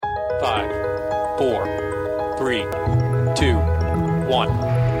5, 4, 3, 2, 1.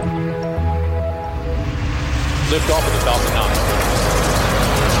 Lift off of the Falcon 9.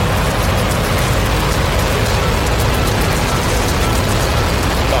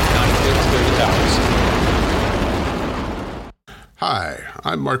 Falcon 9 is clear the towers. Hi,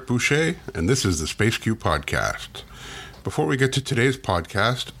 I'm Mark Boucher, and this is the SpaceQ podcast. Before we get to today's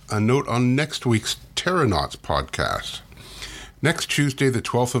podcast, a note on next week's Terranauts podcast. Next Tuesday, the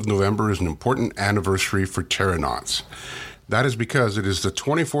 12th of November, is an important anniversary for Terranauts. That is because it is the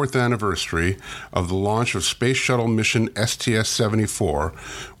 24th anniversary of the launch of Space Shuttle mission STS-74,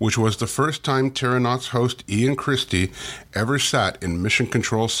 which was the first time Terranauts host Ian Christie ever sat in Mission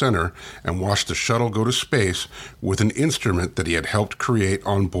Control Center and watched the shuttle go to space with an instrument that he had helped create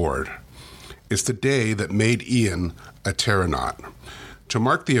on board. It's the day that made Ian a Terranaut. To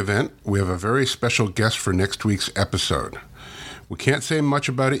mark the event, we have a very special guest for next week's episode. We can't say much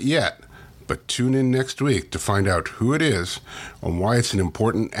about it yet, but tune in next week to find out who it is and why it's an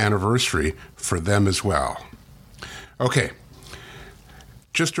important anniversary for them as well. Okay,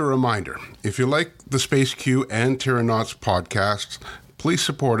 just a reminder, if you like the SpaceQ and Terranauts podcasts, please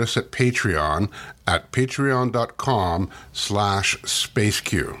support us at Patreon at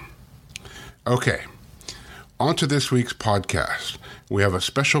patreon.com/SpaceQ. Okay, on to this week's podcast. We have a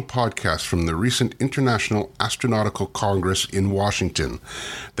special podcast from the recent International Astronautical Congress in Washington,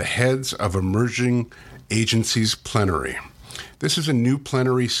 the Heads of Emerging Agencies Plenary. This is a new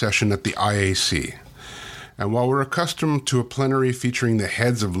plenary session at the IAC. And while we're accustomed to a plenary featuring the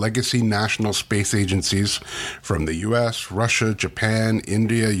heads of legacy national space agencies from the US, Russia, Japan,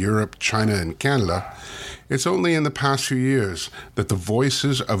 India, Europe, China, and Canada, it's only in the past few years that the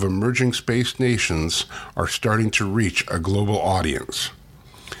voices of emerging space nations are starting to reach a global audience.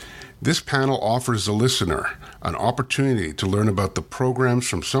 This panel offers the listener an opportunity to learn about the programs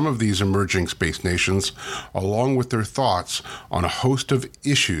from some of these emerging space nations, along with their thoughts on a host of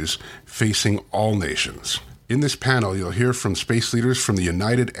issues facing all nations. In this panel, you'll hear from space leaders from the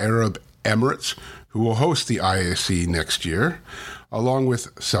United Arab Emirates, who will host the IAC next year, along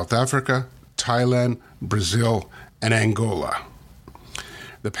with South Africa, Thailand, Brazil, and Angola.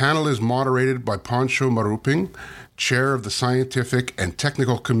 The panel is moderated by Pancho Maruping, Chair of the Scientific and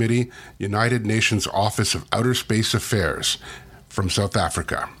Technical Committee, United Nations Office of Outer Space Affairs, from South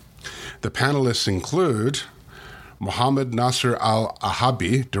Africa. The panelists include Mohammed Nasser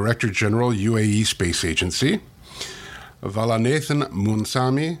Al-Ahabi, Director General, UAE Space Agency; Valanathan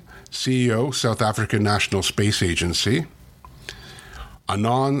Munsami, CEO, South African National Space Agency;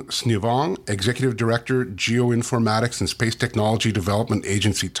 Anand Snivong, Executive Director, Geoinformatics and Space Technology Development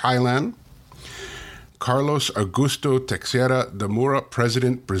Agency, Thailand; Carlos Augusto Teixeira da Moura,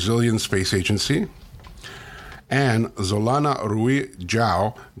 President, Brazilian Space Agency; and Zolana Rui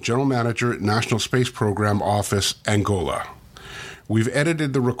Jao, General Manager, National Space Program Office, Angola. We've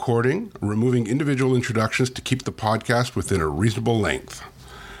edited the recording, removing individual introductions to keep the podcast within a reasonable length.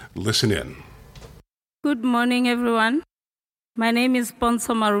 Listen in. Good morning, everyone. My name is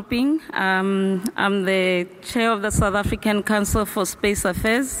Pancho Maruping. I'm the chair of the South African Council for Space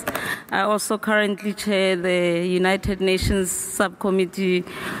Affairs. I also currently chair the United Nations Subcommittee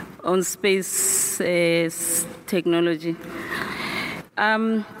on Space Technology.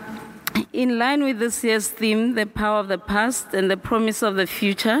 In line with this year's theme, the power of the past and the promise of the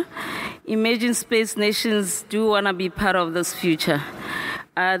future, emerging space nations do want to be part of this future.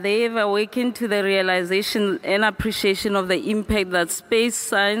 They have awakened to the realization and appreciation of the impact that space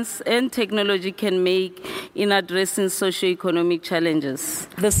science and technology can make in addressing socio-economic challenges.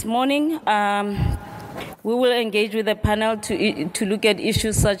 This morning, we will engage with the panel to look at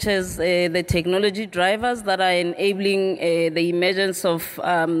issues such as the technology drivers that are enabling the emergence of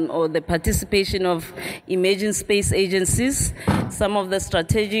or the participation of emerging space agencies, some of the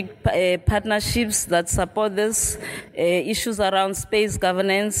strategic partnerships that support this, issues around space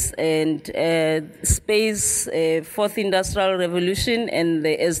governance and space, fourth industrial revolution, and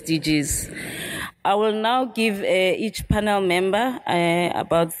the SDGs. I will now give each panel member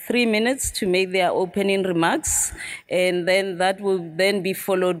about 3 minutes to make their opening remarks, and then that will then be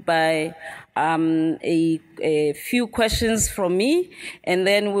followed by a few questions from me, and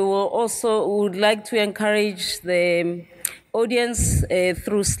then we would like to encourage the audience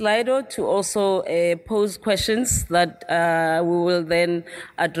through Slido to also pose questions that we will then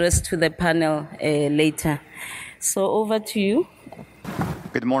address to the panel later. So over to you.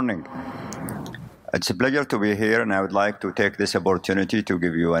 Good morning. It's a pleasure to be here, and I would like to take this opportunity to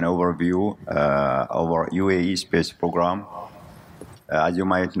give you an overview of our UAE space program. As you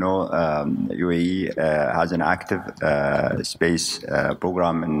might know, UAE has an active space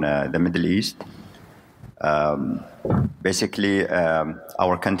program in the Middle East. Basically,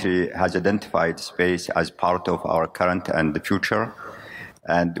 our country has identified space as part of our current and the future,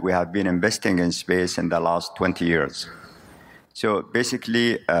 and we have been investing in space in the last 20 years. So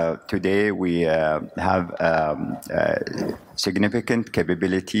basically, today we have significant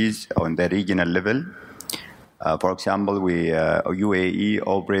capabilities on the regional level. For example, UAE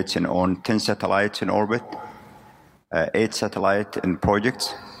operates and owns 10 satellites in orbit, 8 satellites in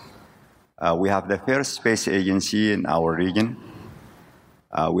projects. We have the first space agency in our region.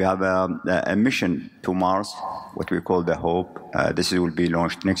 We have a mission to Mars, what we call the HOPE. This will be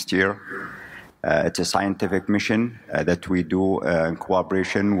launched next year. It's a scientific mission that we do in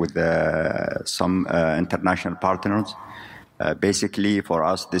cooperation with some international partners. Basically, for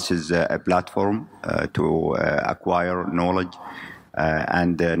us, this is a platform to acquire knowledge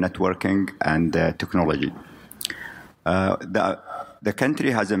and networking and technology. The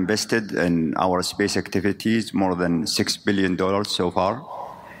country has invested in our space activities more than $6 billion so far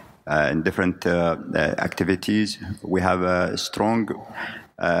in different activities. We have a strong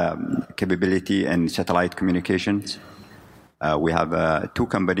capability in satellite communications. We have 2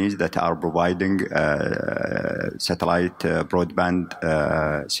 companies that are providing satellite broadband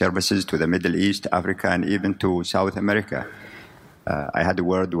services to the Middle East, Africa, and even to South America. I had a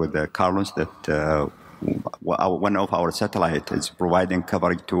word with Carlos that one of our satellites is providing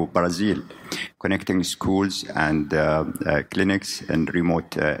coverage to Brazil, connecting schools and clinics in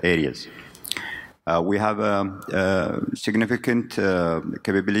remote areas. We have a significant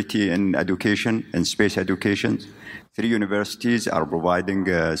capability in education, in space education. 3 universities are providing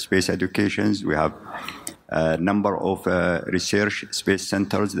space educations. We have a number of research space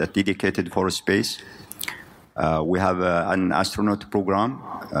centers that are dedicated for space. We have an astronaut program.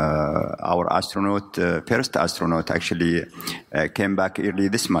 Our first astronaut actually came back early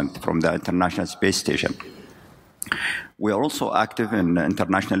this month from the International Space Station. We are also active in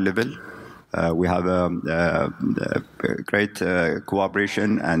international level. We have a great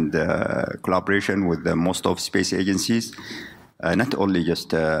cooperation and collaboration with most of space agencies. Not only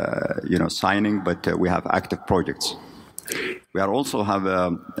just signing, but we have active projects. We also have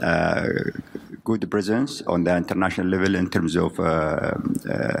a good presence on the international level in terms of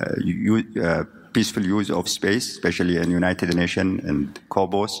peaceful use of space, especially in United Nations and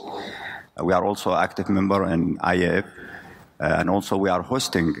COBOS. We are also an active member in IAC. And also we are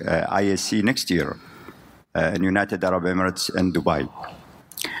hosting IAC next year in United Arab Emirates and Dubai.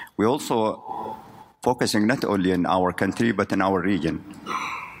 We're also focusing not only in our country, but in our region.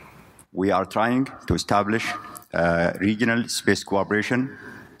 We are trying to establish regional space cooperation,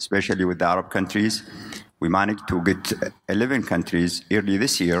 especially with the Arab countries. We managed to get 11 countries early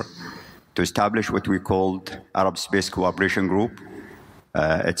this year to establish what we called Arab Space Cooperation Group.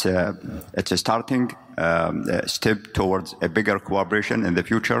 It's a starting step towards a bigger cooperation in the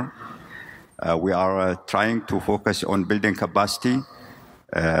future. We are trying to focus on building capacity,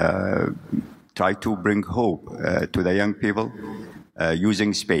 try to bring hope to the young people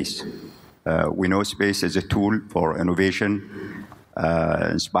using space. We know space is a tool for innovation,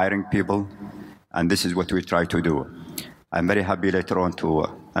 inspiring people, and this is what we try to do. I'm very happy later on to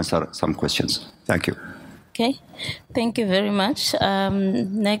answer some questions. Thank you. Okay, thank you very much.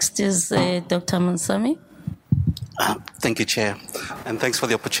 Next is Dr. Mansami. Thank you, Chair, and thanks for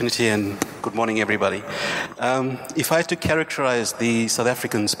the opportunity, and good morning, everybody. If I had to characterize the South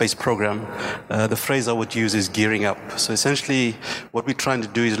African space program, the phrase I would use is gearing up. So essentially, what we're trying to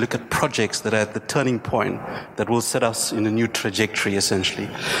do is look at projects that are at the turning point that will set us in a new trajectory, essentially.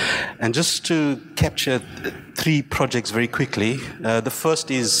 And just to capture 3 projects very quickly, the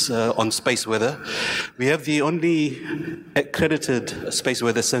first is on space weather. We have the only accredited space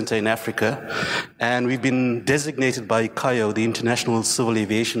weather center in Africa, and we've been designated by ICAO, the International Civil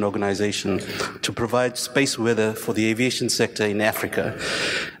Aviation Organization, to provide space weather for the aviation sector in Africa.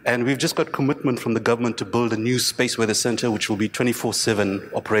 And we've just got commitment from the government to build a new space weather center, which will be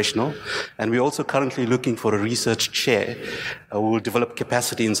 24/7 operational. And we're also currently looking for a research chair who will develop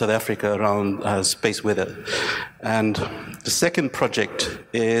capacity in South Africa around space weather. And the second project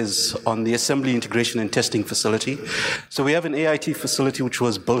is on the assembly, integration, and testing facility. So we have an AIT facility which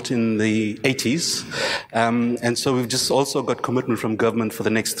was built in the 80s. And so we've just also got commitment from government for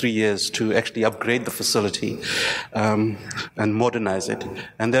the next 3 years to actually upgrade the facility and modernize it.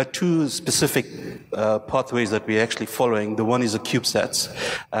 And And there are two specific pathways that we're actually following. The one is the CubeSats,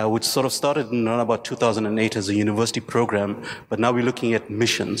 which sort of started in around about 2008 as a university program, but now we're looking at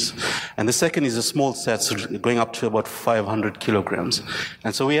missions. And the second is the small sats, going up to about 500 kilograms.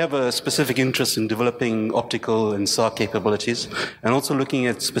 And so we have a specific interest in developing optical and SAR capabilities, and also looking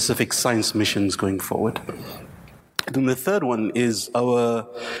at specific science missions going forward. Then the third one is our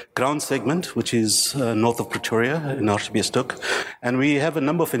ground segment, which is north of Pretoria in Archbishop. And we have a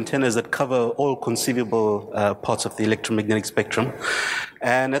number of antennas that cover all conceivable parts of the electromagnetic spectrum.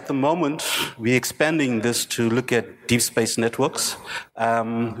 And at the moment, we're expanding this to look at deep space networks.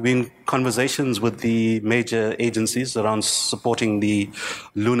 We're in conversations with the major agencies around supporting the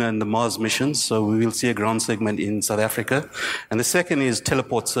Lunar and the Mars missions. So we will see a ground segment in South Africa. And the second is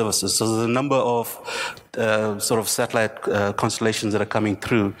teleport services. So there's a number of sort of satellite constellations that are coming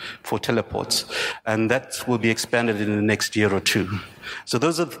through for teleports. And that will be expanded in the next year or two. So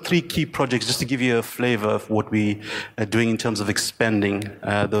those are the three key projects, just to give you a flavor of what we are doing in terms of expanding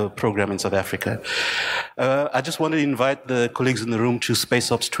the program in South Africa. I just want to invite the colleagues in the room to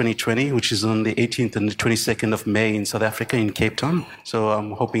Space Ops 2020, which is on the 18th and the 22nd of May in South Africa, in Cape Town. So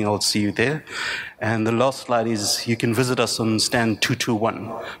I'm hoping I'll see you there. And the last slide is you can visit us on stand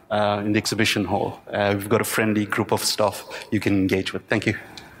 221 in the exhibition hall. We've got a friendly group of staff you can engage with. Thank you.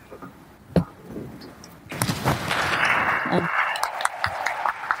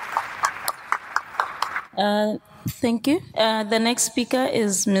 Thank you. The next speaker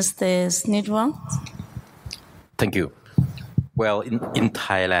is Mr. Snidwang. Thank you. Well, in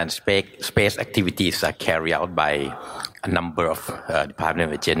Thailand, space activities are carried out by a number of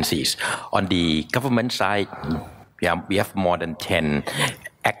department agencies. On the government side, we have more than 10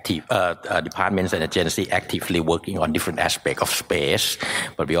 active departments and agencies actively working on different aspects of space.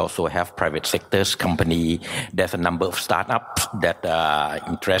 But we also have private sectors, company. There's a number of startups that are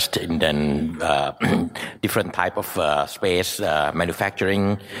interested in different type of space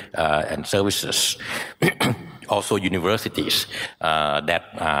manufacturing and services. Also universities that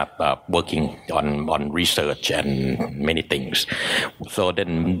are working on research and many things. So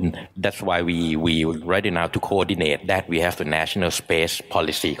then that's why we ready now to coordinate that. We have the National Space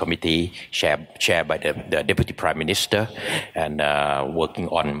Policy Committee chaired by the Deputy Prime Minister, and working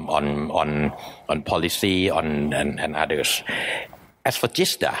on policy and others. As for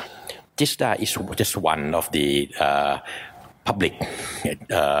GISTA is just one of the public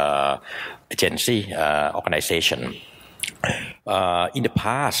agency organization. In the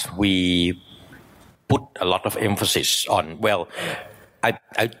past, we put a lot of emphasis on. Well,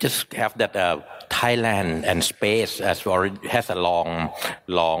 I just have that Thailand and space has a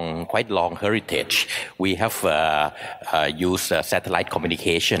quite long heritage. We have used satellite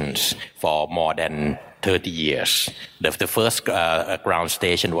communications for more than 30 years. The first ground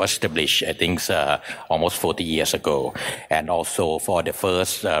station was established, I think, almost 40 years ago. And also for the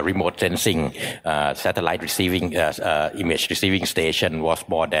first remote sensing satellite receiving image receiving station was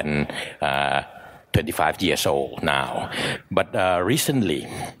more than 25 years old now. But recently,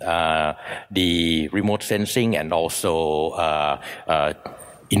 the remote sensing and also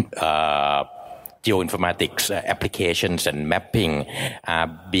geoinformatics applications and mapping are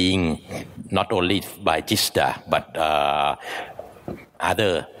being not only by GISTA but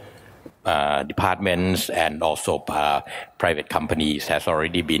other departments and also private companies has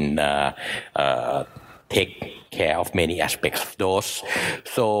already been take care of many aspects of those.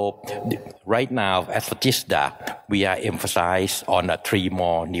 So right now, as for GISTA, we are emphasized on 3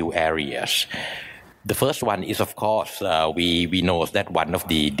 more new areas. The first one is, of course, we know that one of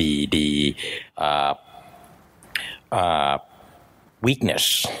the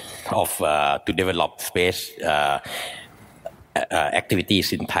weakness of to develop space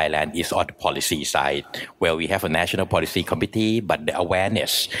activities in Thailand is on the policy side, where we have a national policy committee, but the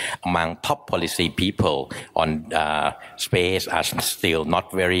awareness among top policy people on space are still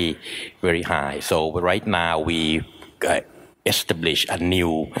not very, very high. So right now we establish a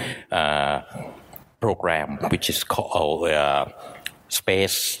new program which is called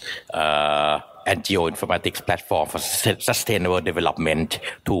Space and Geoinformatics Platform for Sustainable Development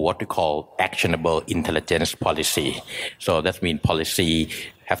to what we call Actionable Intelligence Policy. So that means policy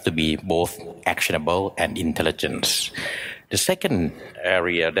have to be both actionable and intelligence. The second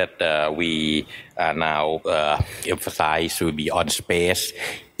area that we now emphasize will be on space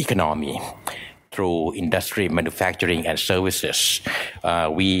economy. through industry, manufacturing, and services.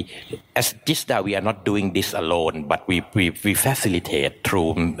 As TISDA, we are not doing this alone, but we facilitate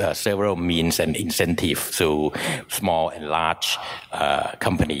through several means and incentives to small and large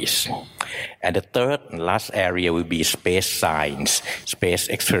companies. And the third and last area will be space science, space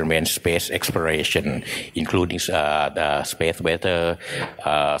experiments, space exploration, including the space weather,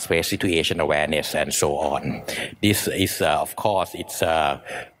 space situation awareness, and so on. This is, of course, it's a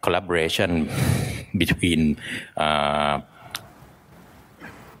collaboration between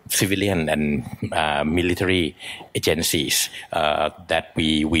civilian and military agencies that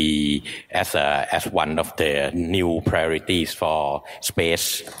we as one of the new priorities for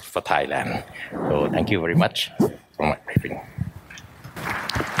space for Thailand. So thank you very much for my briefing.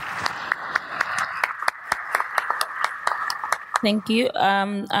 Thank you.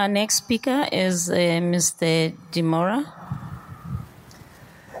 Our next speaker is Mr. Dimora.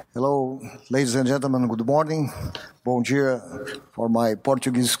 Hello, ladies and gentlemen, good morning. Bom dia for my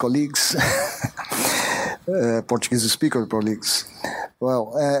Portuguese colleagues, Portuguese speaker colleagues.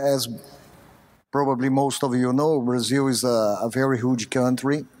 Well, as probably most of you know, Brazil is a very huge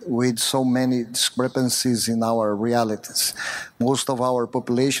country with so many discrepancies in our realities. Most of our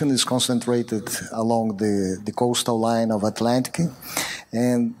population is concentrated along the coastal line of Atlantic,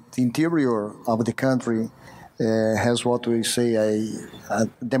 and the interior of the country has what we say a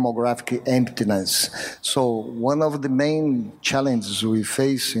demographic emptiness. So one of the main challenges we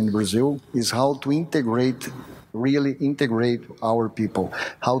face in Brazil is how to really integrate our people,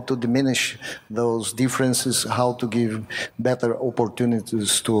 how to diminish those differences, how to give better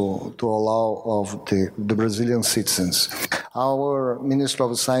opportunities to allow of the Brazilian citizens. Our Minister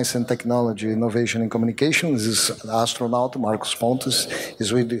of Science and Technology, Innovation and Communications is astronaut Marcos Pontes,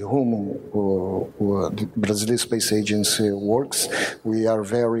 is with whom the Brazilian Space Agency works. We are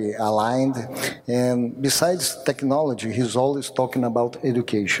very aligned. And besides technology, he's always talking about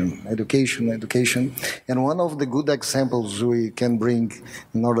education. And one of the good examples we can bring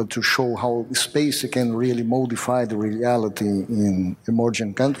in order to show how space can really modify the reality in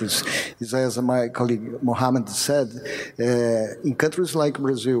emerging countries is, as my colleague Mohammed said, in countries like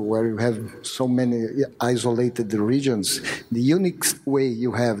Brazil, where you have so many isolated regions, the unique way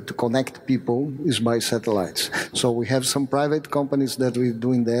you have to connect people is by satellites. So we have some private companies that are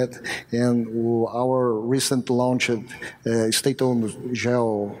doing that, and our recent launched state-owned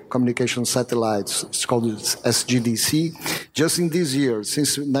geo communication satellites, it's called SGDC. Just in this year,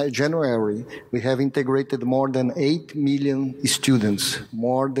 since January, we have integrated more than 8 million students,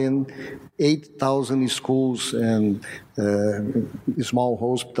 more than 8,000 schools and small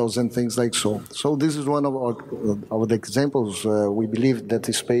hospitals and things like so. So this is one of the examples we believe that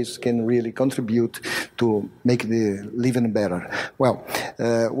the space can really contribute to make the living better. Well,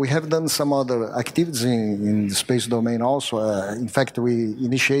 we have done some other activities in the space domain also. In fact, we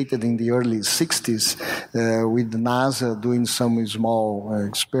initiated in the early 60s with NASA doing some small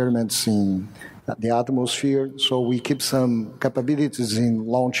experiments in the atmosphere. So we keep some capabilities in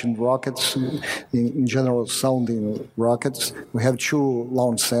launching rockets, in general sounding rockets. We have 2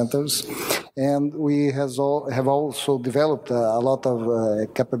 launch centers, and we have also developed a lot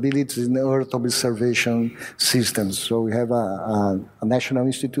of capabilities in Earth observation systems. So we have a National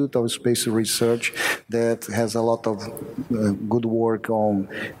Institute of Space Research that has a lot of good work on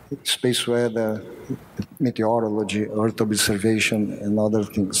space weather, meteorology, Earth observation, and other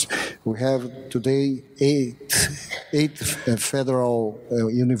things. We have today eight federal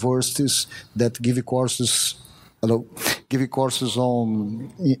universities that give courses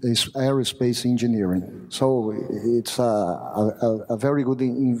on aerospace engineering. So it's a very good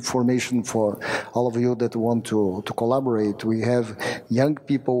information for all of you that want to collaborate. We have young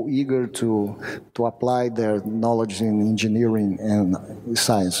people eager to apply their knowledge in engineering and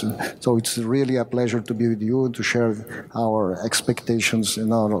science. So it's really a pleasure to be with you and to share our expectations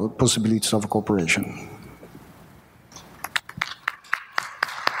and our possibilities of cooperation.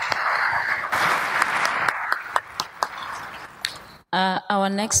 Our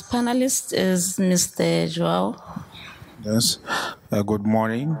next panelist is Mr. João. Yes. Good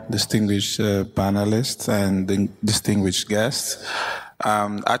morning, distinguished panelists and distinguished guests.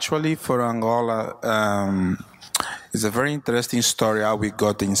 Actually, for Angola, it's a very interesting story how we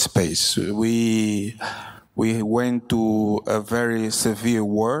got in space. We went to a very severe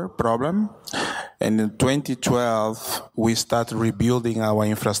war problem, and in 2012, we started rebuilding our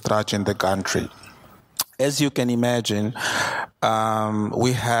infrastructure in the country. As you can imagine,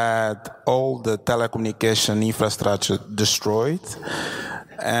 we had all the telecommunication infrastructure destroyed,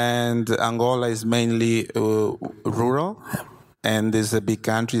 and Angola is mainly rural, and this is a big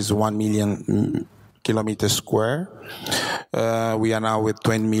country, it's 1 million kilometers square. We are now with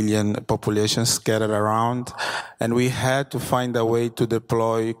 20 million population scattered around, and we had to find a way to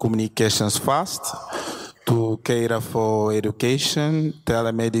deploy communications fast, to cater for education,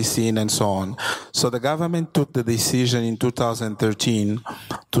 telemedicine, and so on. So the government took the decision in 2013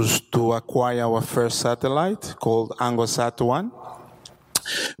 to acquire our first satellite called ANGOSat-1,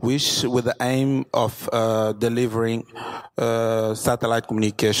 which with the aim of delivering satellite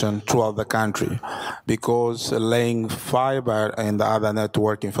communication throughout the country, because laying fiber and the other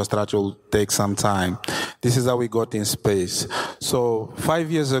network infrastructure will take some time. This is how we got in space. So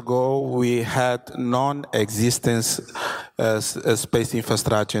 5 years ago, we had non-existent space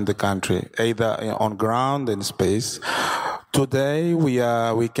infrastructure in the country, either on ground and space. Today,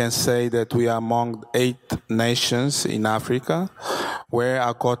 we can say that we are among 8 nations in Africa where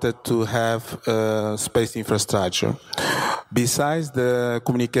are quoted to have space infrastructure. Besides the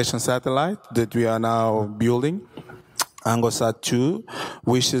communication satellite that we are now building, ANGOSat-2,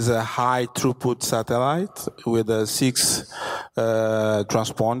 which is a high-throughput satellite with 6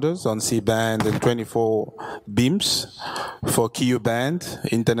 transponders on C-band and 24 beams for Ku-band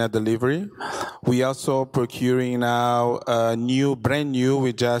internet delivery. We also procuring now brand new.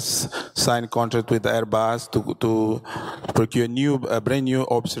 We just signed contract with Airbus to procure a brand new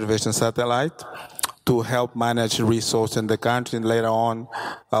observation satellite to help manage resource in the country. And later on,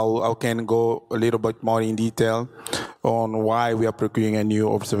 I can go a little bit more in detail on why we are procuring a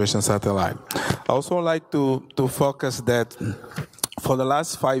new observation satellite. I also like to focus that for the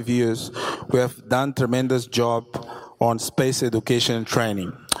last 5 years, we have done tremendous job on space education and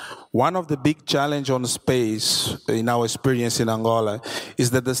training. One of the big challenges on space, in our experience in Angola,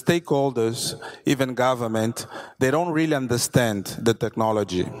 is that the stakeholders, even government, they don't really understand the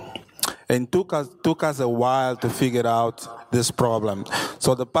technology. And took us a while to figure out this problem.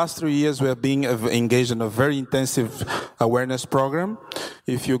 So the past 3 years, we have been engaged in a very intensive awareness program.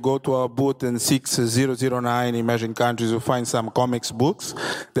 If you go to our booth in 6009 emerging countries, you'll find some comics books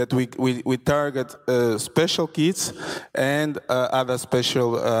that we target special kids and other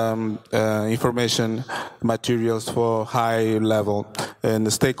special information materials for high level and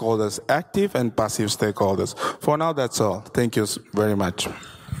the stakeholders, active and passive stakeholders. For now, that's all. Thank you very much.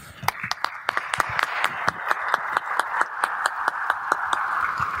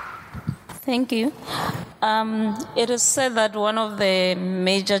 Thank you. It is said that one of the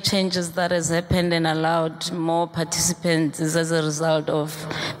major changes that has happened and allowed more participants is as a result of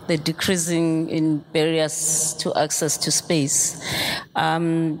the decreasing in barriers to access to space.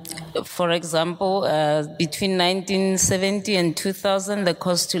 For example, between 1970 and 2000, the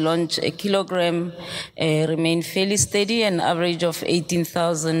cost to launch a kilogram remained fairly steady, an average of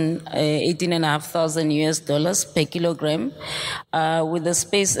 $18,500 US per kilogram. With the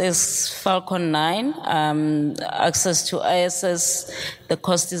SpaceX Falcon 9, access to ISS, the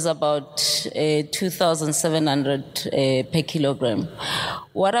cost is about 2,700 per kilogram.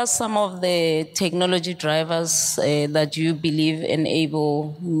 What are some of the technology drivers that you believe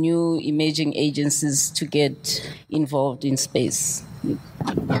enable new emerging agencies to get involved in space?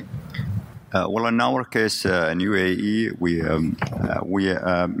 Well, in our case, in UAE,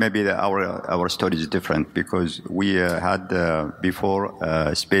 maybe our story is different because we had before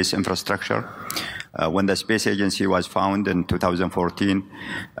space infrastructure. When the space agency was founded in 2014,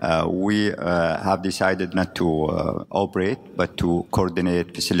 we have decided not to operate, but to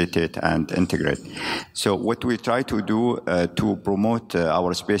coordinate, facilitate, and integrate. So what we try to do to promote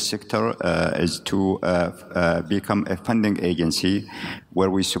our space sector is to become a funding agency where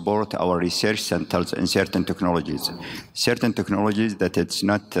we support our research centers in certain technologies that it's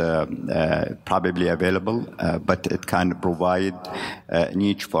not probably available, but it can provide a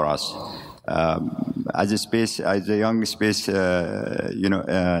niche for us. As a young space,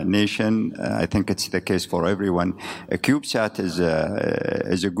 nation, I think it's the case for everyone. A CubeSat is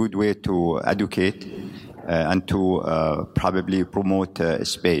a good way to educate and to probably promote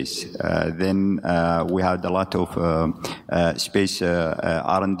space. Then we had a lot of space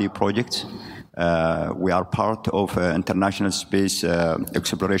R&D projects. We are part of International Space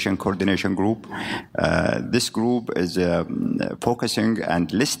Exploration Coordination Group. This group is focusing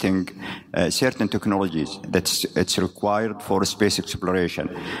and listing certain technologies that it's required for space exploration.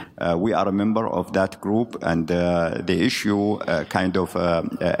 We are a member of that group, and they issue kind of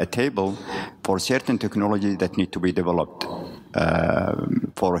a table for certain technologies that need to be developed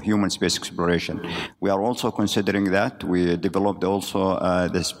for human space exploration. We are also considering that. We developed also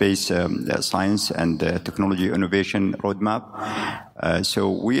the space science and technology innovation roadmap. So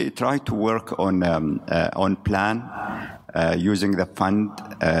we try to work on plan using the fund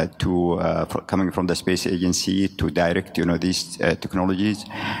coming from the space agency to direct, these technologies.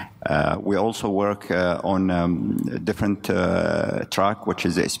 We also work on different track, which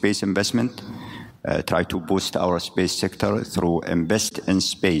is space investment. Try to boost our space sector through invest in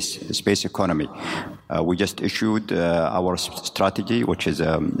space economy. We just issued our strategy, which is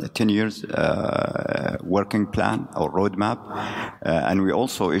a 10 years working plan or roadmap. And we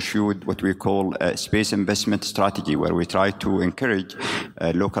also issued what we call a space investment strategy, where we try to encourage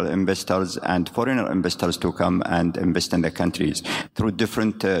local investors and foreigner investors to come and invest in the countries through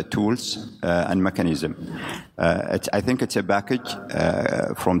different tools and mechanisms. I think it's a package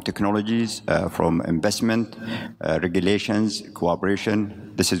from technologies, from investment, regulations, cooperation.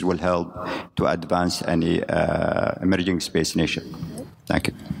 This will help to advance any emerging space nation. Thank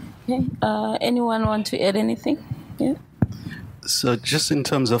you. Okay. Anyone want to add anything? Yeah. So just in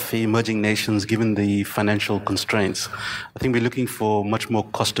terms of emerging nations, given the financial constraints, I think we're looking for much more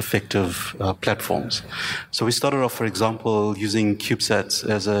cost-effective platforms. So we started off, for example, using CubeSats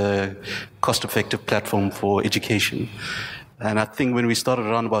as a cost-effective platform for education. And I think when we started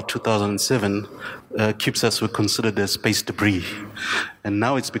around about 2007, CubeSats were considered as space debris. And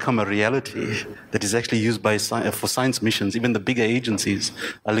now it's become a reality that is actually used for science missions. Even the bigger agencies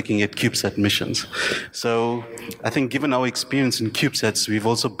are looking at CubeSat missions. So I think given our experience in CubeSats, we've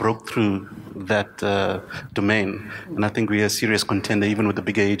also broke through that domain. And I think we are a serious contender even with the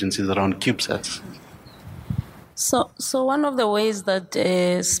bigger agencies around CubeSats. So one of the ways that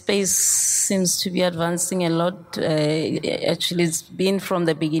space seems to be advancing a lot, actually it's been from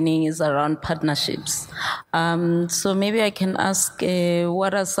the beginning, is around partnerships. So maybe I can ask,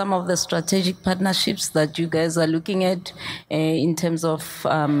 what are some of the strategic partnerships that you guys are looking at in terms of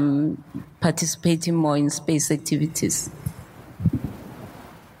participating more in space activities?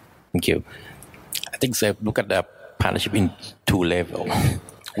 Thank you. I think so. Look at the partnership in two levels.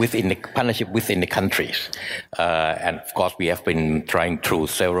 Within the partnership within the countries. And of course, we have been trying through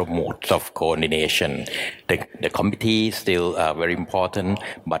several modes of coordination. The committee is still very important,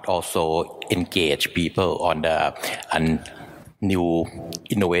 but also engage people on the new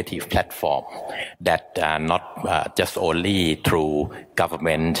innovative platform that are not just only through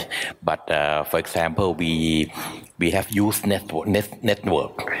government, but for example, we have youth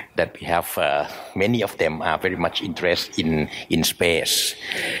network that we have. Many of them are very much interested in space.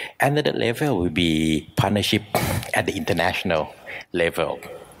 Another level will be partnership at the international level.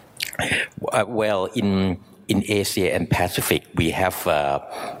 Well, in Asia and Pacific, we have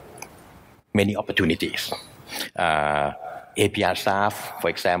many opportunities. APR staff, for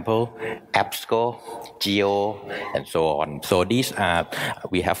example, APSCO, GEO, and so on. So these are,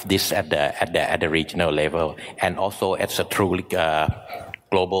 we have this at the regional level, and also at the truly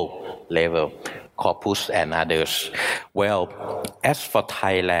global level, Corpus and others. Well, as for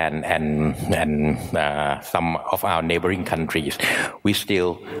Thailand and some of our neighboring countries, we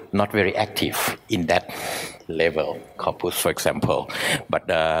still not very active in that level, Corpus, for example. But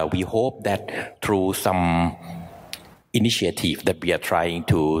we hope that through some initiative that we are trying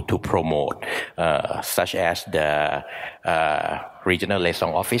to promote, such as the Regional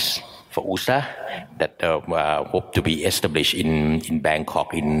Liaison Office for USA that hope to be established in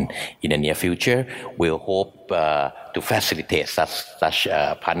Bangkok in the near future. We'll hope to facilitate such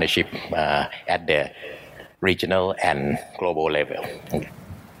partnership at the regional and global level.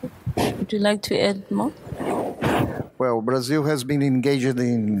 Would you like to add more? Well, Brazil has been engaged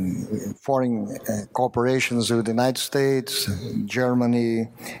in foreign cooperations with the United States, Germany,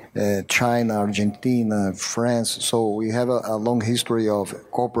 China, Argentina, France. So we have a long history of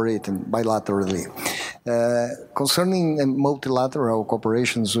cooperating bilaterally. Concerning multilateral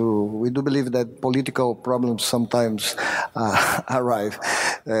cooperations, we do believe that political problems sometimes arrive.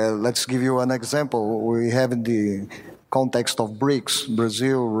 Let's give you an example. We have the context of BRICS,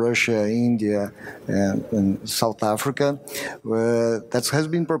 Brazil, Russia, India, and South Africa, that has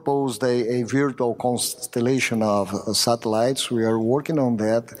been proposed a virtual constellation of satellites. We are working on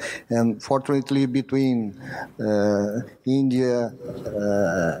that, and fortunately between India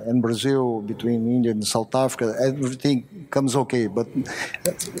and Brazil, between India and South Africa, everything comes okay, but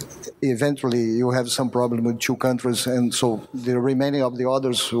eventually you have some problem with two countries, and so the remaining of the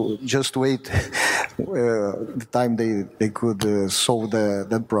others just wait the time they they could solve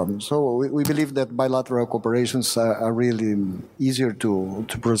that problem. So we believe that bilateral cooperations are really easier to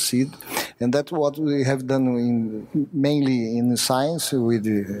proceed, and that's what we have done mainly in science with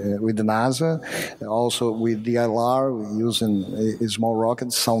the NASA, also with DLR using small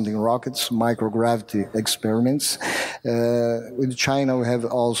rockets, sounding rockets, microgravity experiments. With China, we have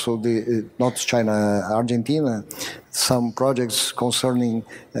also not China, Argentina, some projects concerning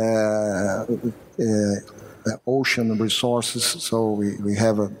ocean resources. So we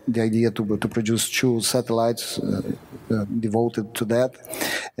have the idea to produce 2 satellites devoted to that.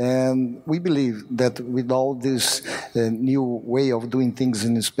 And we believe that with all this new way of doing things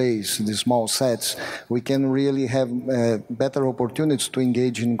in space, the small sats, we can really have better opportunities to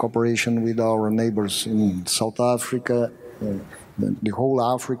engage in cooperation with our neighbors in South Africa, the whole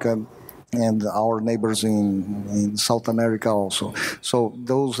Africa, and our neighbors in South America also. So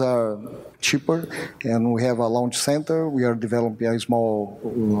those are cheaper, and we have a launch center. We are developing a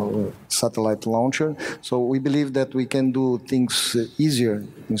small satellite launcher. So we believe that we can do things easier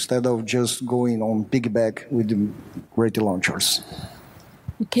instead of just going on piggyback with the great launchers.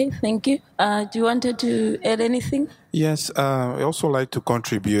 Okay, thank you. Do you wanted to add anything? Yes, I also like to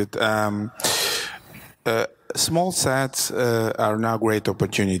contribute. Small sats are now a great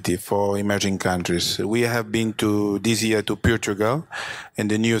opportunity for emerging countries. We have been this year to Portugal in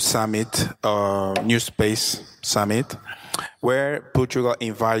the new summit, New Space Summit, where Portugal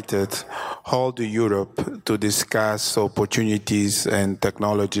invited all the Europe to discuss opportunities and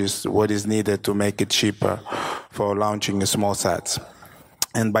technologies, what is needed to make it cheaper for launching small sats.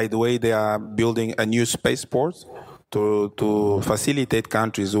 And by the way, they are building a new spaceport to facilitate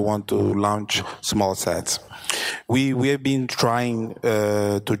countries who want to launch small sats. We have been trying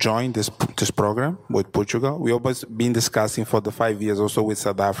to join this program with Portugal. We always been discussing for the 5 years also with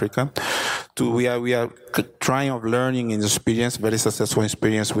South Africa. We are trying of learning in experience, very successful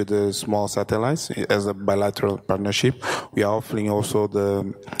experience with the small satellites as a bilateral partnership. We are offering also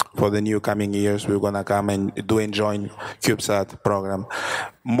for the new coming years, we're going to come and join CubeSat program,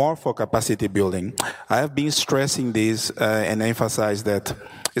 more for capacity building. I have been stressing this and emphasize that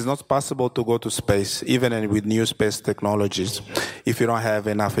it's not possible to go to space, even with new space technologies, if you don't have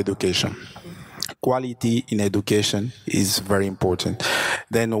enough education. Quality in education is very important.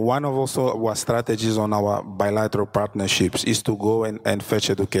 Then one of also our strategies on our bilateral partnerships is to go and fetch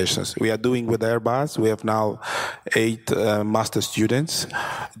educations. We are doing with Airbus. We have now 8 master students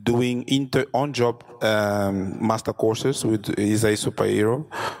doing on-job master courses with ISA Superhero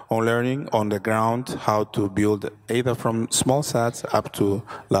on learning on the ground how to build either from small sats up to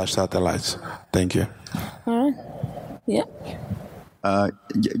large satellites. Thank you. All right. Yeah.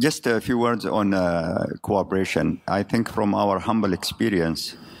 Just a few words on cooperation. I think from our humble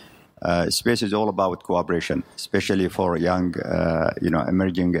experience, space is all about cooperation, especially for young,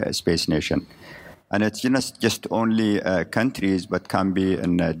 emerging space nation. And it's not just only countries, but can be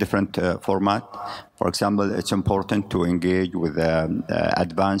in a different format. For example, it's important to engage with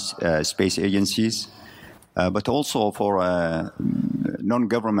advanced space agencies, but also for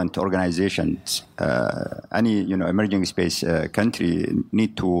non-government organizations. Any emerging space country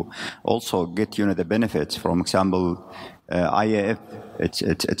need to also get the benefits. For example, IAF.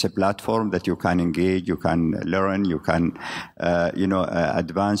 It's a platform that you can engage, you can learn, you can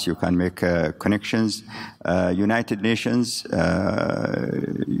advance, you can make connections. United Nations,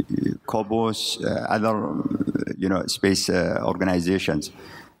 COBOS, other space organizations.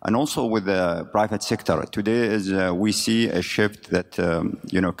 And also with the private sector. Today we see a shift that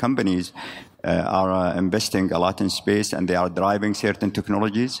companies are investing a lot in space, and they are driving certain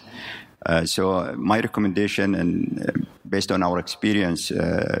technologies. So my recommendation, and based on our experience,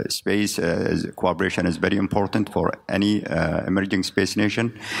 space cooperation is very important for any emerging space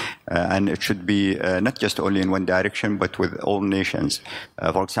nation, and it should be not just only in one direction, but with all nations.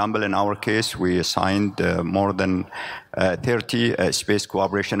 For example, in our case, we signed more than 30 space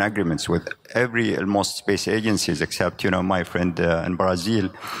cooperation agreements with almost space agencies, except my friend in Brazil,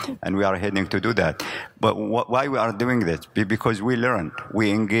 and we are heading to do that. But why we are doing this? Because we learn,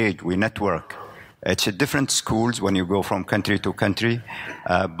 we engage, we network. It's a different schools when you go from country to country,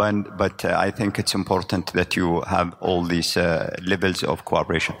 but I think it's important that you have all these levels of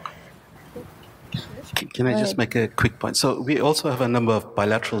cooperation. Can I just make a quick point? So we also have a number of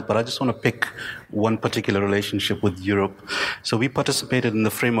bilaterals, but I just want to pick one particular relationship with Europe. So we participated in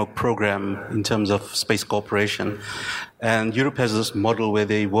the framework program in terms of space cooperation. And Europe has this model where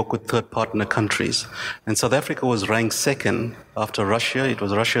they work with third partner countries. And South Africa was ranked second After Russia, it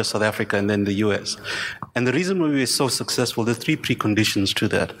was Russia, South Africa, and then the US. And the reason why we were so successful, there are three preconditions to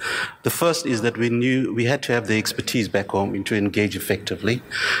that. The first is that we knew we had to have the expertise back home to engage effectively.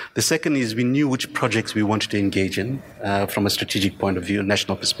 The second is we knew which projects we wanted to engage in from a strategic point of view,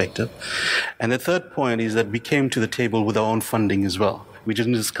 national perspective. And the third point is that we came to the table with our own funding as well. We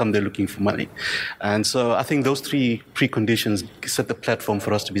didn't just come there looking for money. And so I think those three preconditions set the platform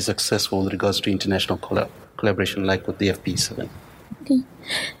for us to be successful with regards to international collaboration like with the FP7. Okay,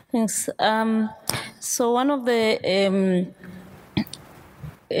 thanks. So one of the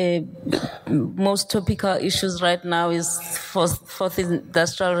most topical issues right now is fourth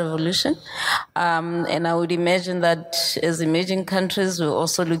industrial revolution. And I would imagine that as emerging countries, we're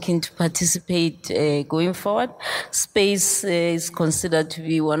also looking to participate going forward. Space is considered to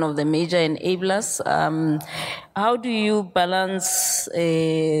be one of the major enablers. How do you balance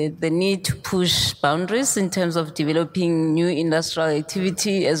the need to push boundaries in terms of developing new industrial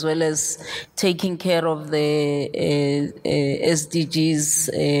activity as well as taking care of the SDGs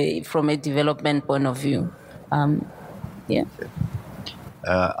from a development point of view?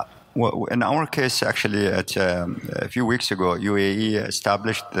 Well, in our case, actually, a few weeks ago, UAE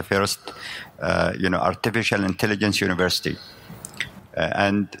established the first, artificial intelligence university.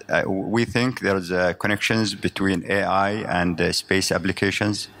 And we think there's connections between AI and space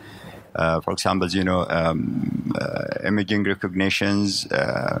applications. For example, imaging recognitions.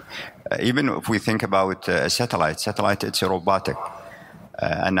 Even if we think about satellite, it's a robotic.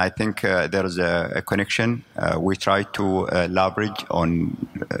 And I think there's a connection. We try to leverage on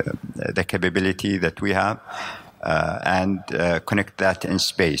the capability that we have and connect that in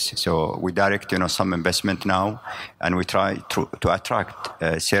space. So we direct, some investment now, and we try to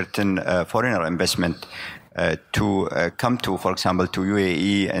attract certain foreigner investment to come to, for example, to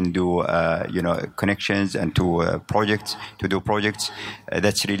UAE and do, connections and to do projects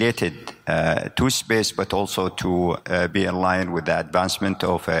that's related to space, but also to be in line with the advancement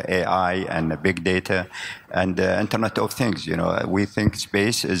of AI and big data and Internet of Things. We think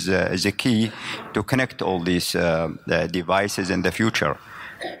space is a key to connect all these devices in the future.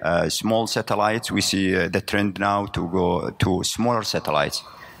 Small satellites, we see the trend now to go to smaller satellites.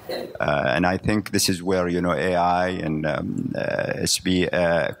 And I think this is where, AI and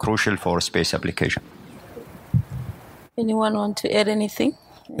SB crucial for space application. Anyone want to add anything?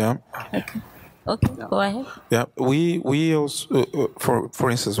 Yeah. Okay, go ahead. Yeah, we also, for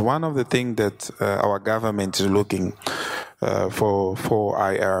instance, one of the things that our government is looking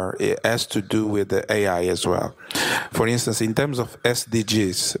for IR has to do with the AI as well. For instance, in terms of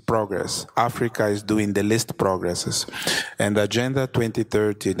SDGs progress, Africa is doing the least progresses. And Agenda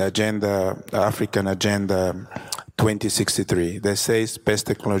 2030, the African Agenda 2063, they say space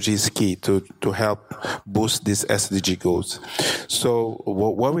technology is key to help boost these SDG goals. So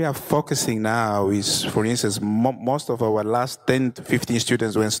what we are focusing now is, for instance, most of our last 10 to 15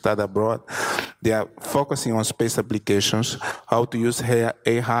 students when study abroad, they are focusing on space applications, how to use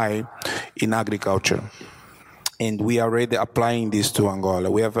AI in agriculture. And we are already applying this to Angola.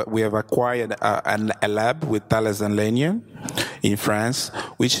 We have acquired a lab with Thales and Lenium in France,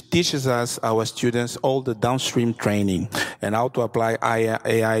 which teaches our students all the downstream training and how to apply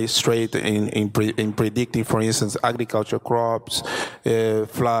AI straight in predicting, for instance, agriculture crops,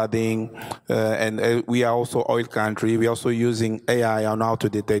 flooding, and we are also oil country. We are also using AI on how to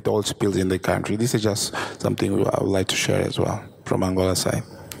detect oil spills in the country. This is just something I would like to share as well from Angola side.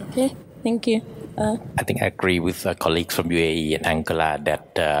 Okay, thank you. I think I agree with colleagues from UAE and Angola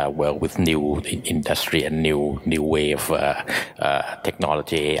that, with new industry and new way of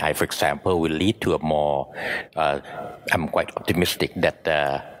technology, AI, for example, will lead to a more, I'm quite optimistic that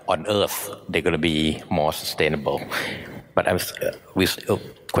on Earth, they're going to be more sustainable. But I was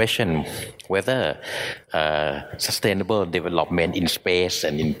question whether sustainable development in space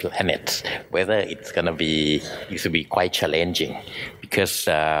and in planets, whether it's going to be quite challenging, because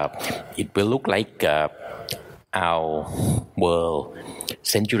it will look like our world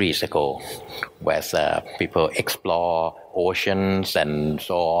centuries ago, where people explore oceans and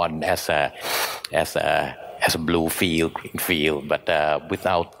so on as a blue field, green field, but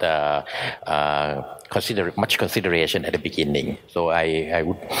without much consideration at the beginning. So I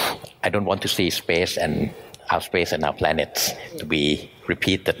don't want to see space and our planets to be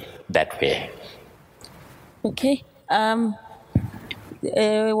repeated that way. Okay.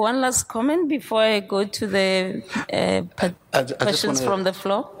 One last comment before I go to the questions from the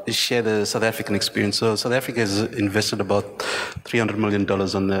floor. Share the South African experience. So South Africa has invested about $300 million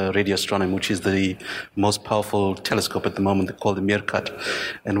on the radio astronomy, which is the most powerful telescope at the moment, called the Meerkat.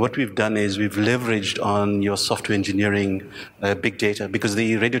 And what we've done is we've leveraged on your software engineering, big data, because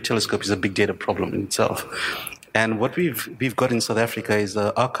the radio telescope is a big data problem in itself. And what we've got in South Africa is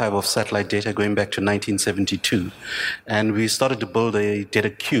an archive of satellite data going back to 1972. And we started to build a data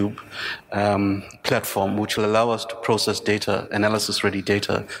cube platform which will allow us to process data, analysis-ready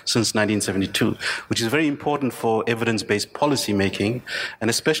data, since 1972, which is very important for evidence-based policy making. And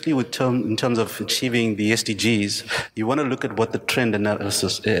especially in terms of achieving the SDGs, you want to look at what the trend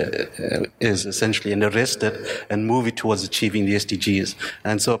analysis is, essentially, and arrest it and move it towards achieving the SDGs.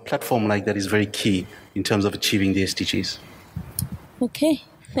 And so a platform like that is very key in terms of achieving the SDGs. Okay,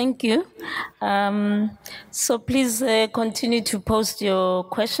 thank you. So please continue to post your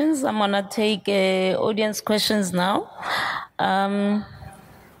questions. I'm going to take audience questions now. The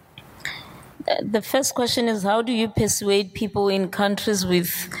first question is, how do you persuade people in countries with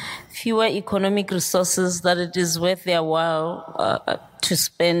fewer economic resources that it is worth their while to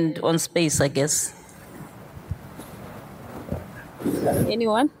spend on space, I guess?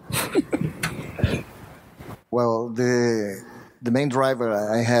 Anyone? Well, the main driver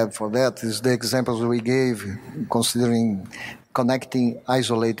I have for that is the examples we gave, considering connecting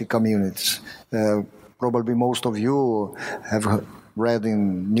isolated communities. Probably most of you have read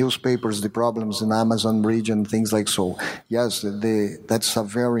in newspapers the problems in Amazon region, things like so. Yes, that's a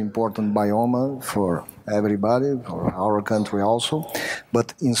very important biome for everybody, for our country also.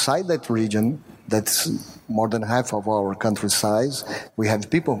 But inside that region, that's more than half of our country's size, we have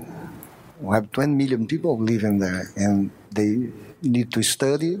people. We have 20 million people living there, and they need to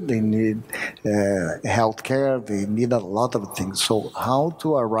study, they need health care, they need a lot of things. So how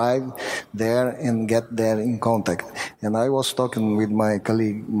to arrive there and get there in contact? And I was talking with my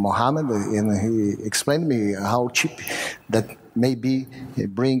colleague Mohammed, and he explained to me how cheap that may be,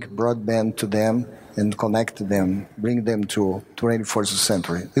 bring broadband to them and connect them, bring them to 21st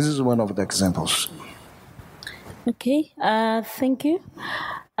century. This is one of the examples. Okay, thank you.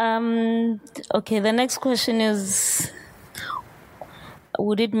 Okay, the next question is,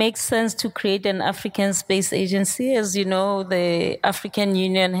 would it make sense to create an African Space Agency? As you know, the African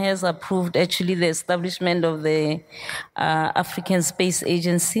Union has approved actually the establishment of the African Space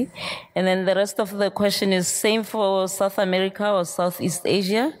Agency. And then the rest of the question is same for South America or Southeast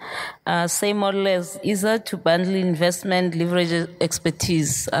Asia. Same model as ISA to bundle investment, leverage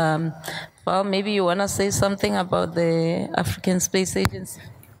expertise. Well, maybe you want to say something about the African Space Agency?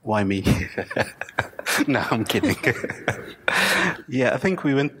 Why me? No, I'm kidding. Yeah, I think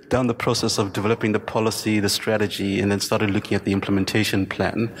we went down the process of developing the policy, the strategy, and then started looking at the implementation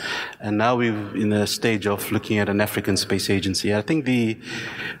plan. And now we're in a stage of looking at an African Space Agency. I think the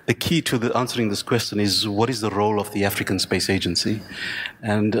key to answering this question is, what is the role of the African Space Agency?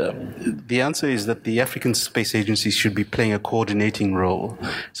 And the answer is that the African Space Agency should be playing a coordinating role.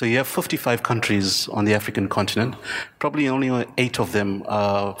 So you have 55 countries on the African continent. Probably only 8 of them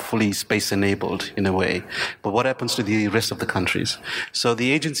are fully space-enabled in a way. But what happens to the rest of the countries? So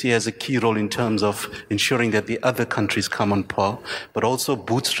the agency has a key role in terms of ensuring that the other countries come on par, but also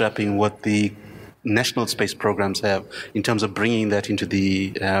bootstrapping what the national space programs have in terms of bringing that into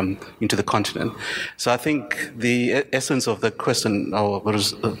the continent. So I think the essence of the question,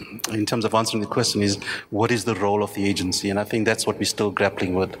 in terms of answering the question, is what is the role of the agency? And I think that's what we're still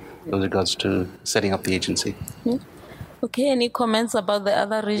grappling with regards to setting up the agency. Yeah. Okay, any comments about the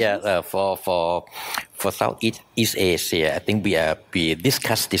other regions? Yeah, for Southeast Asia, I think we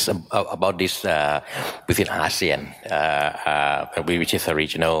discussed this about this within ASEAN, which is a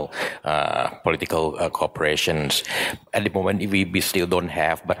regional political corporations. At the moment, we still don't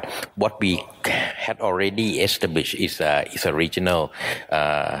have, but what we had already established is a regional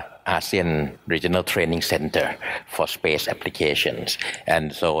ASEAN Regional Training Center for space applications.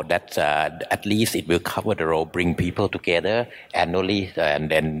 And so that at least it will cover the role, bring people together annually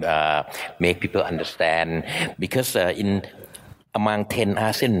and then make people understand. Because among 10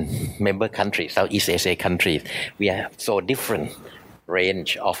 ASEAN member countries, Southeast Asia countries, we have so different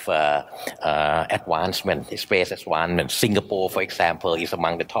range of advancement, space advancement. Singapore, for example, is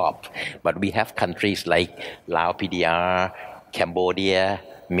among the top. But we have countries like Laos, PDR, Cambodia,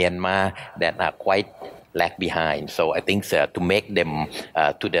 Myanmar that are quite lag behind. So I think to make them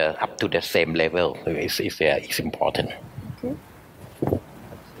up to the same level is important. Okay.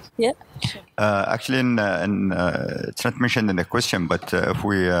 Yeah. Actually, it's not mentioned in the question, but if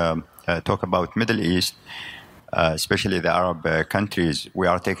we talk about Middle East, especially the Arab countries. We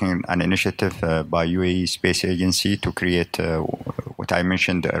are taking an initiative by UAE Space Agency to create what I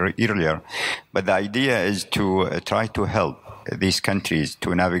mentioned earlier. But the idea is to try to help these countries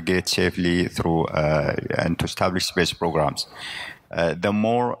to navigate safely through and to establish space programs. The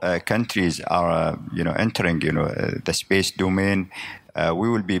more countries are, entering, the space domain, we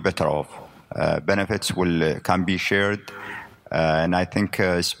will be better off. Benefits can be shared. And I think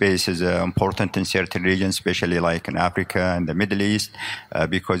space is important in certain regions, especially like in Africa and the Middle East,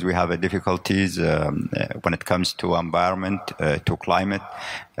 because we have difficulties when it comes to environment, to climate.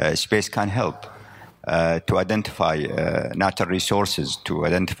 Space can help to identify natural resources, to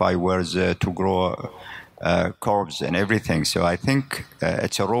identify where to grow crops and everything. So I think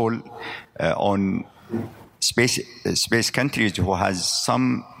it's a role on space countries who has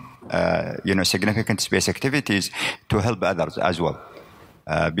some significant space activities to help others as well.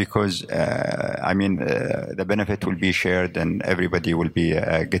 Because, the benefit will be shared and everybody will be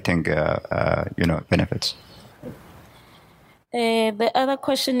getting, benefits. The other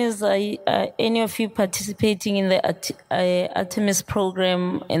question is, any of you participating in the Artemis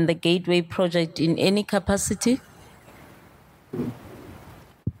program and the Gateway project in any capacity?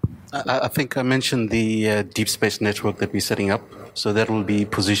 I think I mentioned the deep space network that we're setting up, so that will be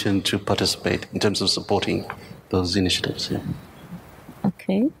positioned to participate in terms of supporting those initiatives. Yeah.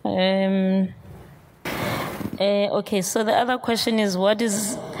 Okay. Okay. So the other question is, what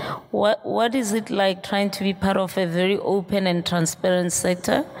is it like trying to be part of a very open and transparent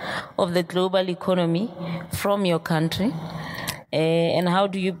sector of the global economy from your country, and how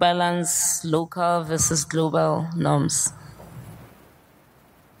do you balance local versus global norms?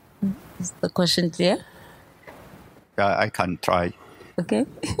 Is the question clear? I can try. Okay.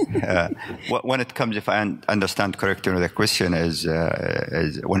 When it comes, if I understand correctly, the question is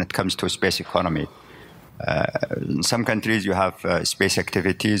when it comes to space economy. In some countries, you have space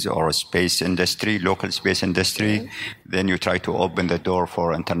activities or space industry, local space industry. Then you try to open the door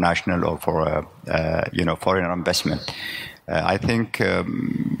for international or for foreign investment. I think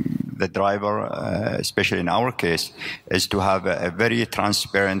the driver, especially in our case, is to have a very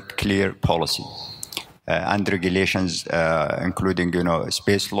transparent, clear policy and regulations, including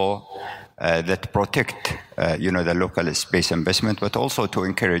space law. That protect, the local space investment, but also to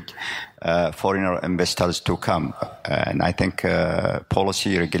encourage foreign investors to come. And I think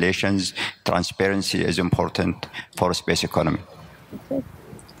policy, regulations, transparency is important for a space economy. Okay.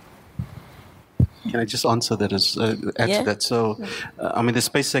 Can I just answer that add to that? So, the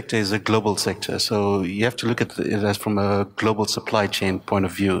space sector is a global sector, so you have to look at it as from a global supply chain point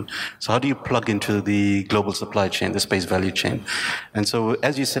of view. So how do you plug into the global supply chain, the space value chain? And so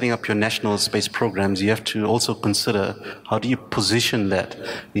as you're setting up your national space programs, you have to also consider how do you position that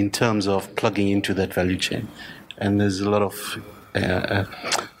in terms of plugging into that value chain. And there's a lot of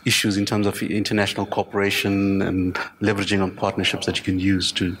issues in terms of international cooperation and leveraging on partnerships that you can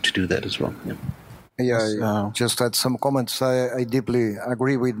use to do that as well. Yeah. Yeah, just add some comments. I deeply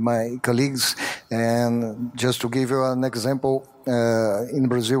agree with my colleagues. And just to give you an example, in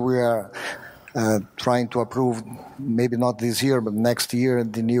Brazil we are trying to approve, maybe not this year, but next year,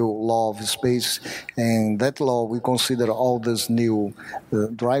 the new law of space. And that law, we consider all these new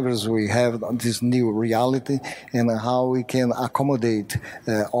drivers we have, this new reality, and how we can accommodate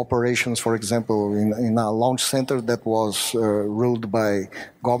operations, for example, in a launch center that was ruled by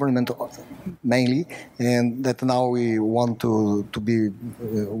government mainly, and that now we want to be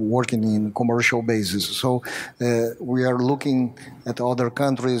working in commercial basis. So we are looking at other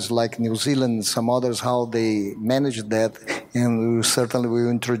countries like New Zealand, some others, how they manage that, and we certainly will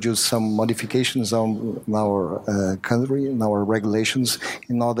introduce some modifications on our country, in our regulations,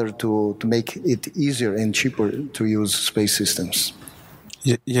 in order to make it easier and cheaper to use space systems.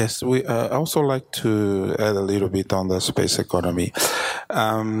 Yes, we also like to add a little bit on the space economy.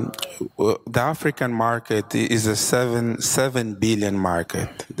 The African market is a 7 billion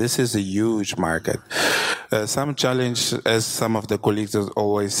market. This is a huge market. Some challenge, as some of the colleagues have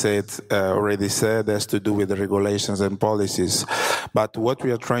already said, has to do with the regulations and policies. But what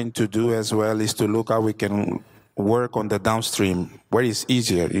we are trying to do as well is to look how we can work on the downstream, where it's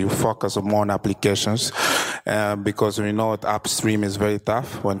easier. You focus more on applications because we know that upstream is very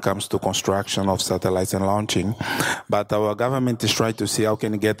tough when it comes to construction of satellites and launching. But our government is trying to see how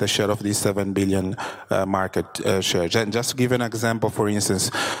can get a share of this 7 billion market share. Just to give an example, for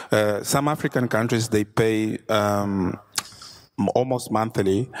instance, some African countries, they pay almost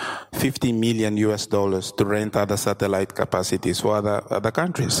monthly $50 million to rent other satellite capacities for other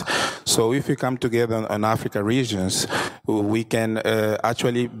countries. So if we come together on Africa regions, we can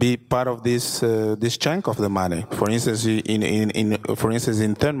actually be part of this chunk of the money. For instance,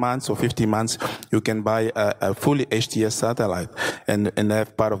 in 10 months or 15 months, you can buy a fully HTS satellite and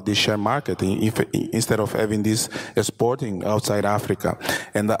have part of this share market instead of having this exporting outside Africa.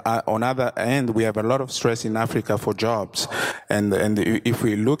 And on other end, we have a lot of stress in Africa for jobs. And if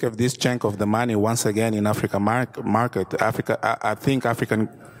we look at this chunk of the money once again in Africa market, I think African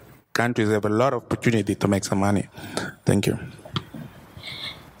countries have a lot of opportunity to make some money. Thank you.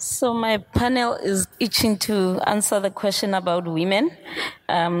 So my panel is itching to answer the question about women.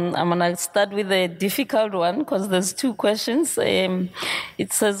 I'm going to start with the difficult one because there's two questions.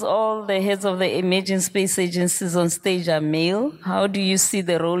 It says all the heads of the emerging space agencies on stage are male. How do you see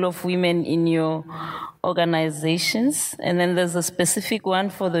the role of women in your organizations? And then there's a specific one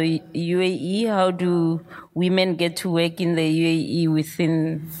for the UAE. How do women get to work in the UAE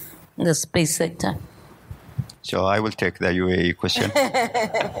within the space sector? So I will take the UAE question.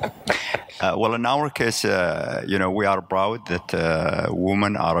 Well, in our case, we are proud that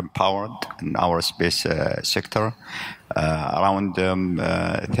women are empowered in our space sector. Around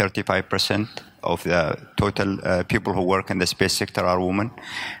 35% of the total people who work in the space sector are women.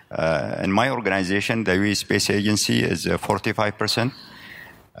 In my organization, the UAE Space Agency is 45%.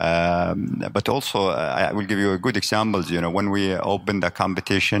 But also, I will give you a good examples. When we opened the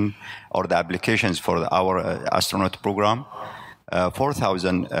competition or the applications for our astronaut program,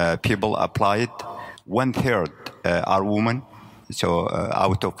 4,000 people applied. 1/3 are women. So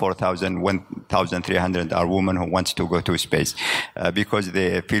out of 4,000, 1,300 are women who want to go to space because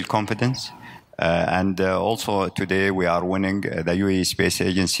they feel confidence. And also today we are winning, the UAE Space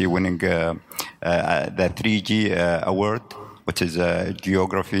Agency winning the 3G award, which is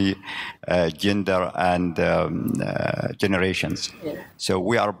geography, gender, and generations. Yeah. So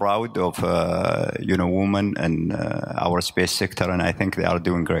we are proud of women in our space sector, and I think they are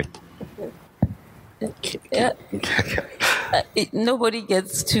doing great. Yeah. Nobody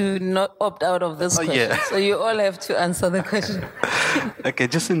gets to not opt out of this question, yeah. So you all have to answer the question. Okay,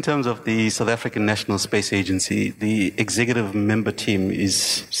 just in terms of the South African National Space Agency, the executive member team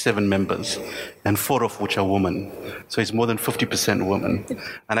is 7 members, and 4 of which are women. So it's more than 50% women.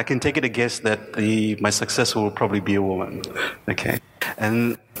 And I can take it a guess that my successor will probably be a woman. Okay.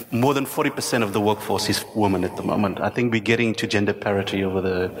 And more than 40% of the workforce is women at the moment. I think we're getting to gender parity over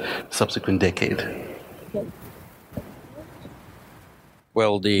the subsequent decade.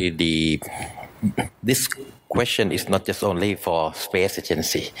 Well, this question is not just only for space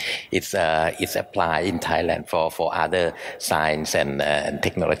agency. It's applied in Thailand for other science and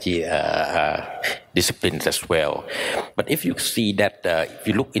technology disciplines as well. But if you see that, if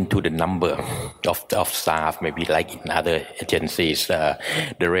you look into the number of staff, maybe like in other agencies, the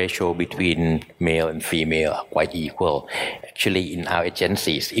ratio between male and female are quite equal. Actually, in our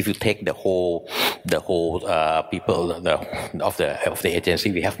agencies, if you take the whole people of the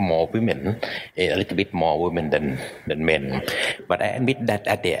agency, we have more women, a little bit more women than men. But I admit that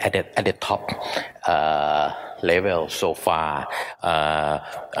at the top level so far,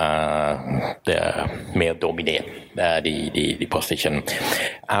 the male dominate the position.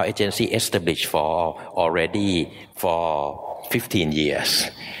 Our agency established already for 15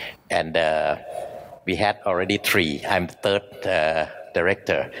 years, and we had already 3. I'm the 3rd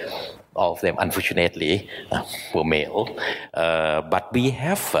director. All of them, unfortunately, were male. But we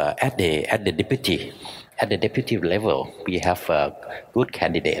have at the deputy level, we have good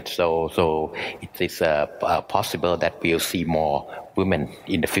candidates. So it is possible that we'll see more women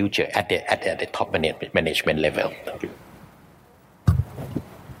in the future at the top management level.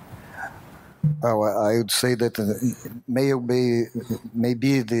 Well, I would say that male may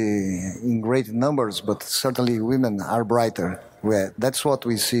be in great numbers, but certainly women are brighter. That's what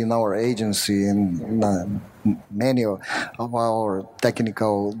we see in our agency in many of our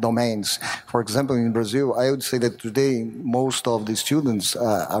technical domains. For example, in Brazil, I would say that today most of the students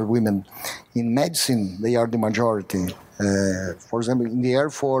are women. In medicine, they are the majority. For example, in the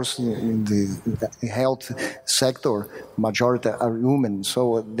Air Force, in the health sector, majority are women.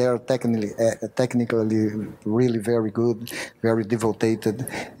 So they are technically really very good, very devoted.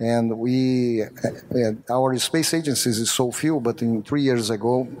 And our space agencies is so few, but 3 years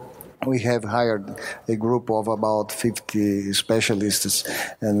ago, we have hired a group of about 50 specialists,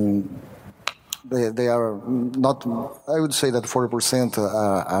 and they are not, I would say that 40%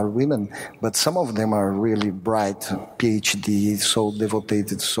 are women, but some of them are really bright, PhD, so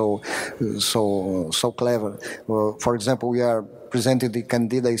devoted, so clever. Well, for example, we are presented the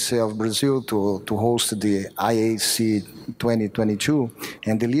candidacy of Brazil to host the IAC 2022,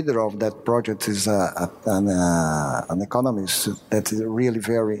 and the leader of that project is an economist that is really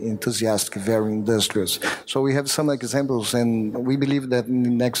very enthusiastic, very industrious. So we have some examples, and we believe that in the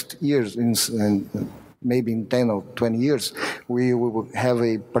next years, maybe in 10 or 20 years, we will have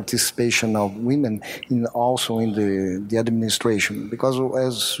a participation of women also in the administration. Because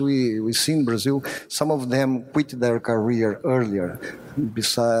as we see in Brazil, some of them quit their career earlier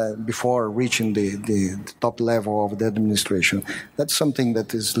before reaching the top level of the administration. That's something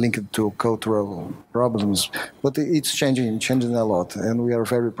that is linked to cultural problems, but it's changing a lot, and we are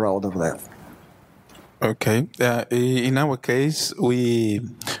very proud of that. Okay. In our case, we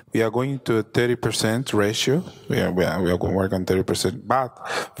are going to a 30% ratio. We are going to work on 30%, but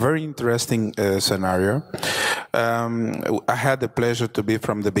very interesting scenario. I had the pleasure to be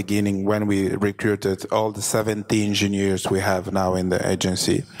from the beginning when we recruited all the 70 engineers we have now in the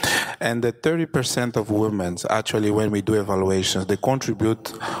agency. And the 30% of women, actually, when we do evaluations, they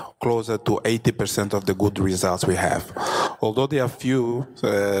contribute closer to 80% of the good results we have. Although there are few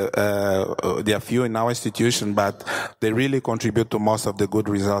in our institution, but they really contribute to most of the good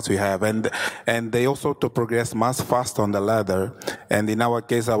results we have. And they also to progress much faster on the ladder. And in our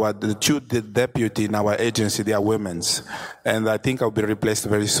case, the two deputy in our agency, they are women. And I think I'll be replaced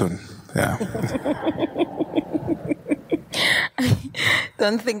very soon. Yeah.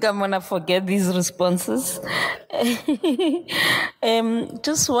 Don't think I'm going to forget these responses.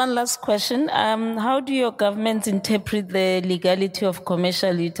 Just one last question. How do your government interpret the legality of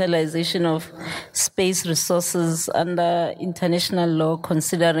commercial utilization of space resources under international law,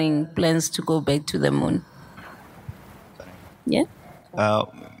 considering plans to go back to the moon? Yeah?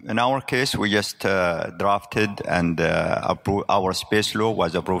 In our case, we just drafted and our space law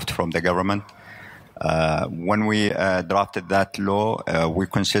was approved from the government. When we drafted that law, we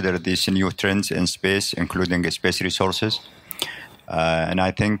considered these new trends in space, including space resources. And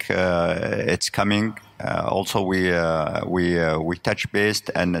I think it's coming. Also, we touch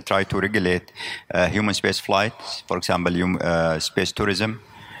based and try to regulate human space flights, for example, space tourism.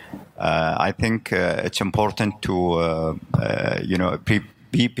 I think it's important to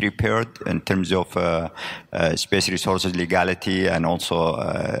be prepared in terms of space resources legality, and also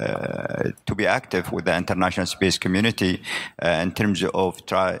to be active with the international space community in terms of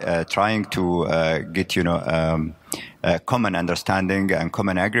trying to get common understanding and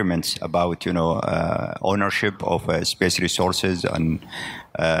common agreements about ownership of space resources, and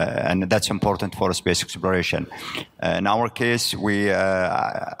that's important for space exploration. In our case, we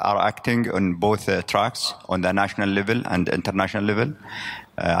are acting on both tracks, on the national level and international level.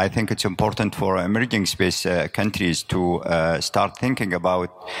 I think it's important for emerging space countries to start thinking about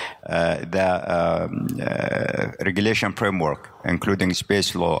the regulation framework, including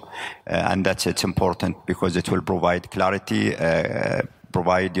space law, and it's important because it will provide clarity,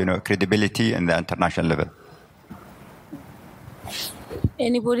 provide credibility in the international level.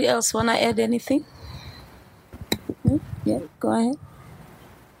 Anybody else want to add anything? No? Yeah, go ahead.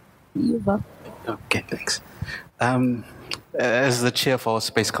 Okay, thanks. As the chair of our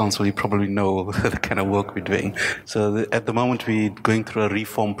Space Council, you probably know the kind of work we're doing. So at the moment, we're going through a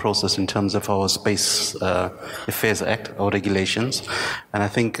reform process in terms of our Space Affairs Act, our regulations. And I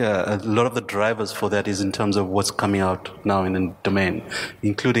think a lot of the drivers for that is in terms of what's coming out now in the domain,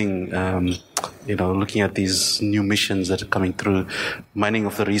 including looking at these new missions that are coming through, mining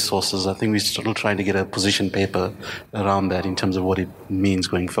of the resources. I think we're still trying to get a position paper around that in terms of what it means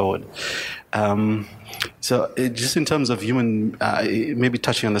going forward. So just in terms of human, maybe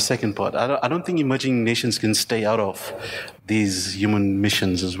touching on the second part, I don't think emerging nations can stay out of these human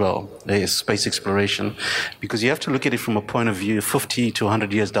missions as well, space exploration, because you have to look at it from a point of view 50 to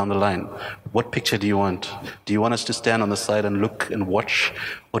 100 years down the line. What picture do you want? Do you want us to stand on the side and look and watch,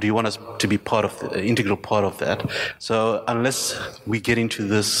 or do you want us to be part of the integral part of that? So unless we get into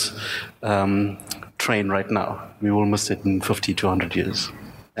this train right now, we will miss it in 50 to 100 years.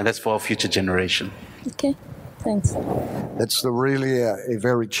 And that's for our future generation. Okay, thanks. That's really a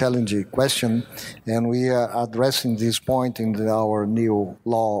very challenging question, and we are addressing this point in our new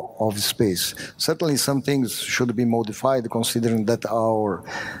law of space. Certainly some things should be modified, considering that our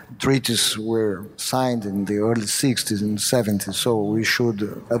treaties were signed in the early 60s and 70s, so we should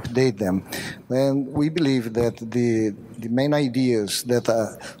update them. And we believe that the main ideas that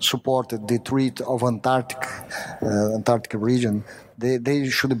supported the Treaty of Antarctic region, they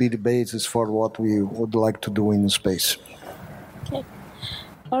should be the basis for what we would like to do in space. Okay.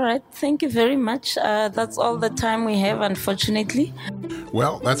 All right. Thank you very much. That's all the time we have, unfortunately.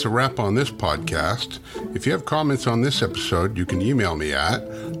 Well, that's a wrap on this podcast. If you have comments on this episode, you can email me at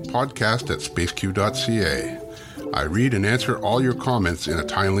podcast@spaceq.ca. I read and answer all your comments in a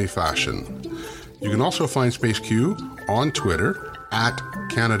timely fashion. You can also find SpaceQ on Twitter at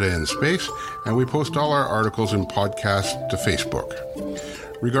Canada in Space, and we post all our articles and podcasts to Facebook.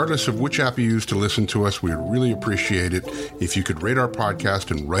 Regardless of which app you use to listen to us, we'd really appreciate it if you could rate our podcast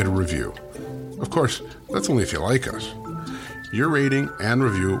and write a review. Of course, that's only if you like us. Your rating and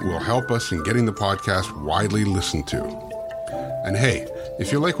review will help us in getting the podcast widely listened to. And hey,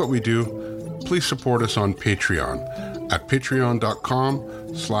 if you like what we do, please support us on Patreon at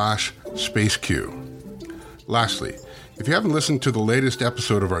patreon.com/SpaceQ. Lastly, if you haven't listened to the latest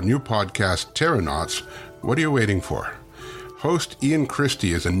episode of our new podcast, Terranauts, what are you waiting for? Host Ian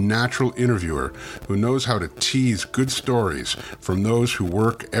Christie is a natural interviewer who knows how to tease good stories from those who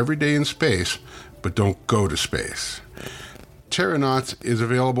work every day in space but don't go to space. Terranauts is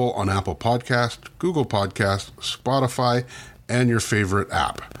available on Apple Podcasts, Google Podcasts, Spotify, and your favorite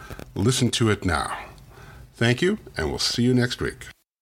app. Listen to it now. Thank you, and we'll see you next week.